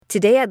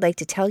Today I'd like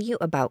to tell you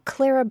about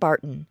Clara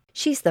Barton.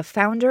 She's the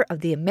founder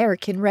of the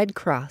American Red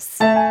Cross.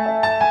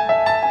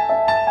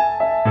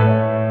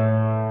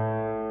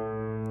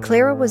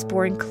 Clara was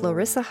born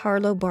Clarissa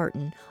Harlow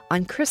Barton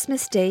on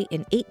Christmas Day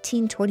in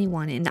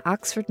 1821 in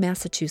Oxford,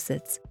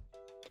 Massachusetts.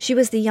 She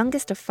was the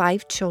youngest of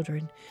 5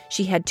 children.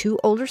 She had 2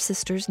 older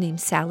sisters named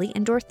Sally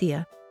and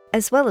Dorothea,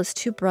 as well as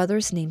 2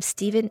 brothers named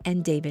Stephen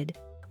and David.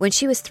 When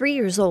she was 3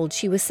 years old,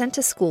 she was sent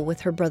to school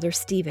with her brother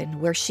Stephen,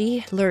 where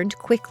she learned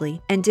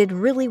quickly and did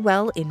really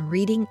well in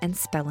reading and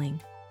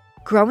spelling.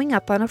 Growing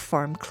up on a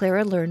farm,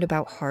 Clara learned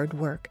about hard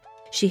work.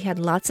 She had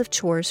lots of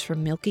chores,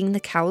 from milking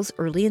the cows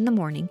early in the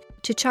morning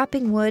to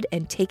chopping wood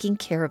and taking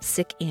care of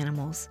sick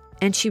animals.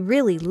 And she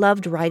really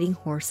loved riding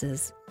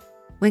horses.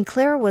 When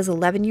Clara was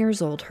 11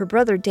 years old, her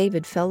brother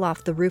David fell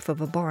off the roof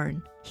of a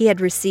barn. He had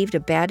received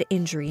a bad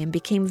injury and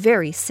became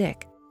very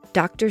sick.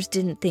 Doctors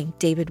didn't think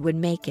David would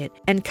make it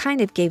and kind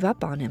of gave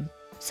up on him.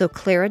 So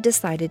Clara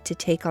decided to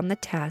take on the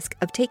task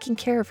of taking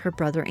care of her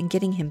brother and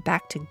getting him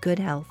back to good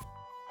health.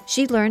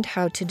 She learned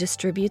how to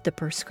distribute the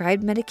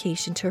prescribed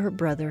medication to her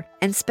brother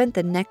and spent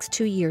the next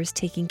 2 years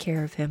taking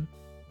care of him.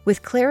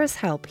 With Clara's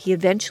help, he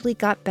eventually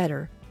got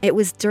better. It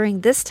was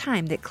during this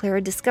time that Clara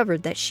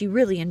discovered that she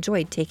really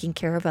enjoyed taking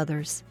care of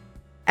others.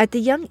 At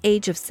the young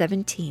age of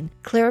 17,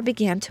 Clara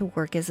began to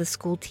work as a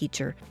school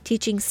teacher,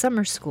 teaching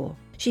summer school.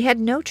 She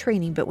had no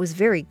training but was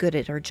very good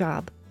at her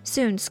job.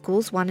 Soon,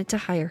 schools wanted to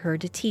hire her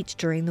to teach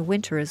during the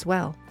winter as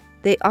well.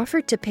 They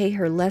offered to pay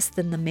her less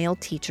than the male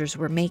teachers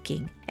were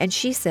making, and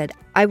she said,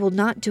 "I will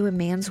not do a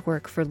man's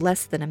work for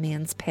less than a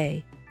man's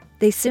pay."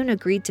 They soon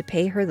agreed to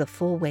pay her the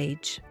full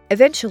wage.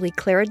 Eventually,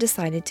 Clara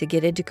decided to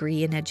get a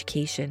degree in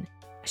education.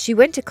 She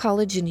went to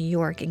college in New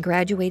York and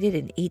graduated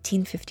in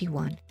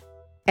 1851.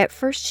 At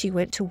first, she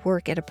went to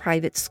work at a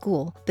private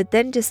school, but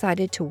then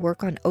decided to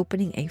work on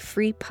opening a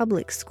free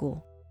public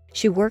school.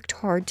 She worked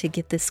hard to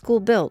get the school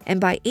built, and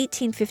by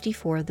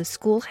 1854, the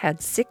school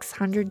had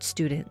 600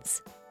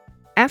 students.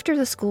 After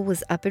the school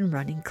was up and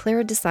running,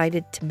 Clara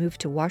decided to move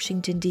to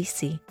Washington,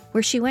 D.C.,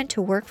 where she went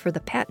to work for the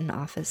patent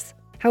office.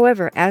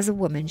 However, as a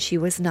woman, she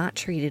was not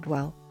treated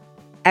well.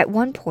 At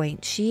one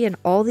point, she and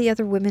all the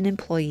other women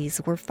employees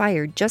were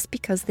fired just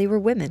because they were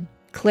women.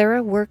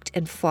 Clara worked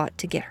and fought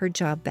to get her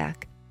job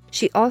back.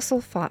 She also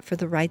fought for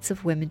the rights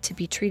of women to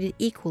be treated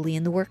equally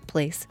in the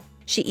workplace.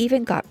 She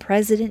even got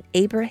President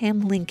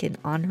Abraham Lincoln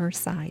on her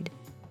side.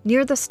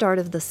 Near the start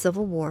of the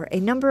Civil War, a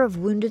number of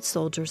wounded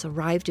soldiers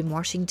arrived in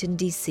Washington,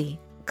 D.C.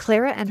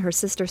 Clara and her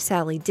sister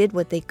Sally did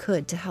what they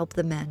could to help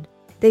the men.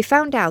 They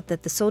found out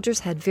that the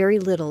soldiers had very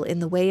little in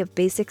the way of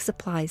basic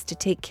supplies to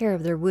take care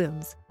of their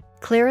wounds.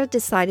 Clara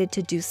decided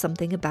to do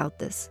something about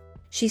this.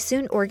 She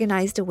soon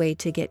organized a way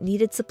to get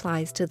needed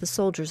supplies to the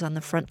soldiers on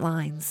the front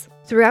lines.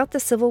 Throughout the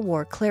Civil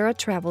War, Clara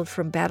traveled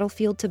from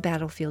battlefield to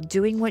battlefield,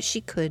 doing what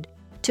she could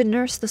to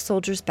nurse the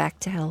soldiers back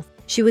to health.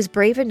 She was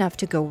brave enough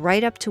to go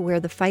right up to where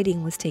the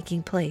fighting was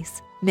taking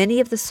place. Many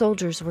of the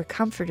soldiers were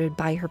comforted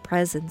by her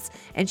presence,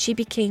 and she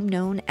became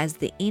known as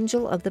the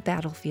Angel of the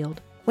Battlefield.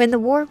 When the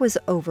war was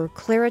over,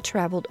 Clara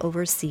traveled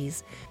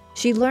overseas.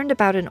 She learned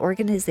about an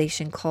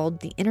organization called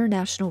the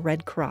International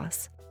Red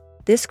Cross.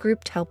 This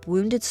group helped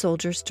wounded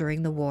soldiers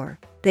during the war.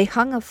 They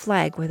hung a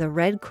flag with a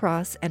red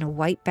cross and a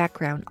white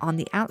background on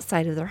the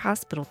outside of their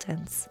hospital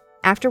tents.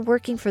 After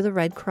working for the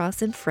Red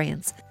Cross in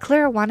France,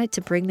 Clara wanted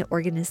to bring the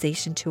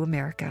organization to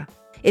America.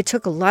 It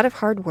took a lot of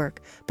hard work,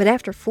 but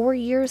after 4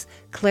 years,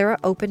 Clara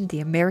opened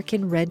the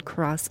American Red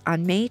Cross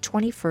on May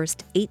 21,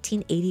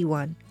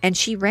 1881, and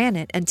she ran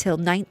it until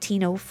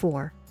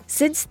 1904.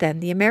 Since then,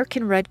 the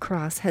American Red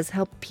Cross has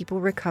helped people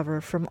recover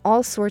from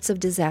all sorts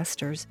of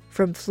disasters,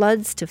 from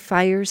floods to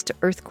fires to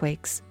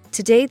earthquakes.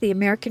 Today, the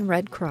American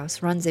Red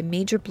Cross runs a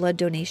major blood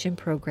donation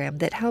program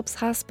that helps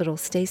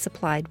hospitals stay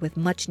supplied with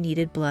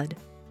much-needed blood.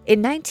 In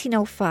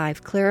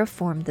 1905, Clara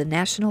formed the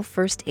National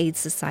First Aid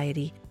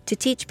Society to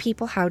teach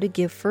people how to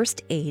give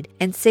first aid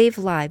and save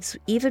lives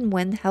even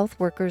when health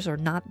workers are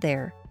not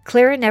there.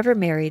 Clara never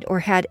married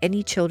or had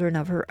any children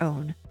of her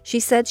own.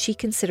 She said she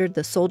considered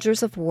the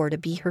soldiers of war to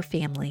be her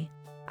family.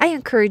 I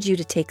encourage you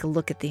to take a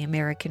look at the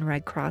American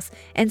Red Cross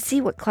and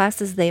see what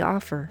classes they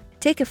offer.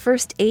 Take a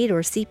first aid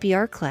or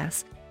CPR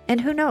class,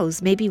 and who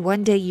knows, maybe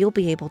one day you'll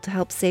be able to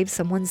help save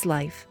someone's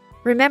life.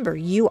 Remember,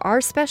 you are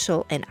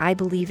special and I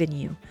believe in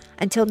you.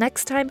 Until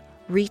next time,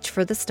 reach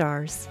for the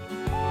stars.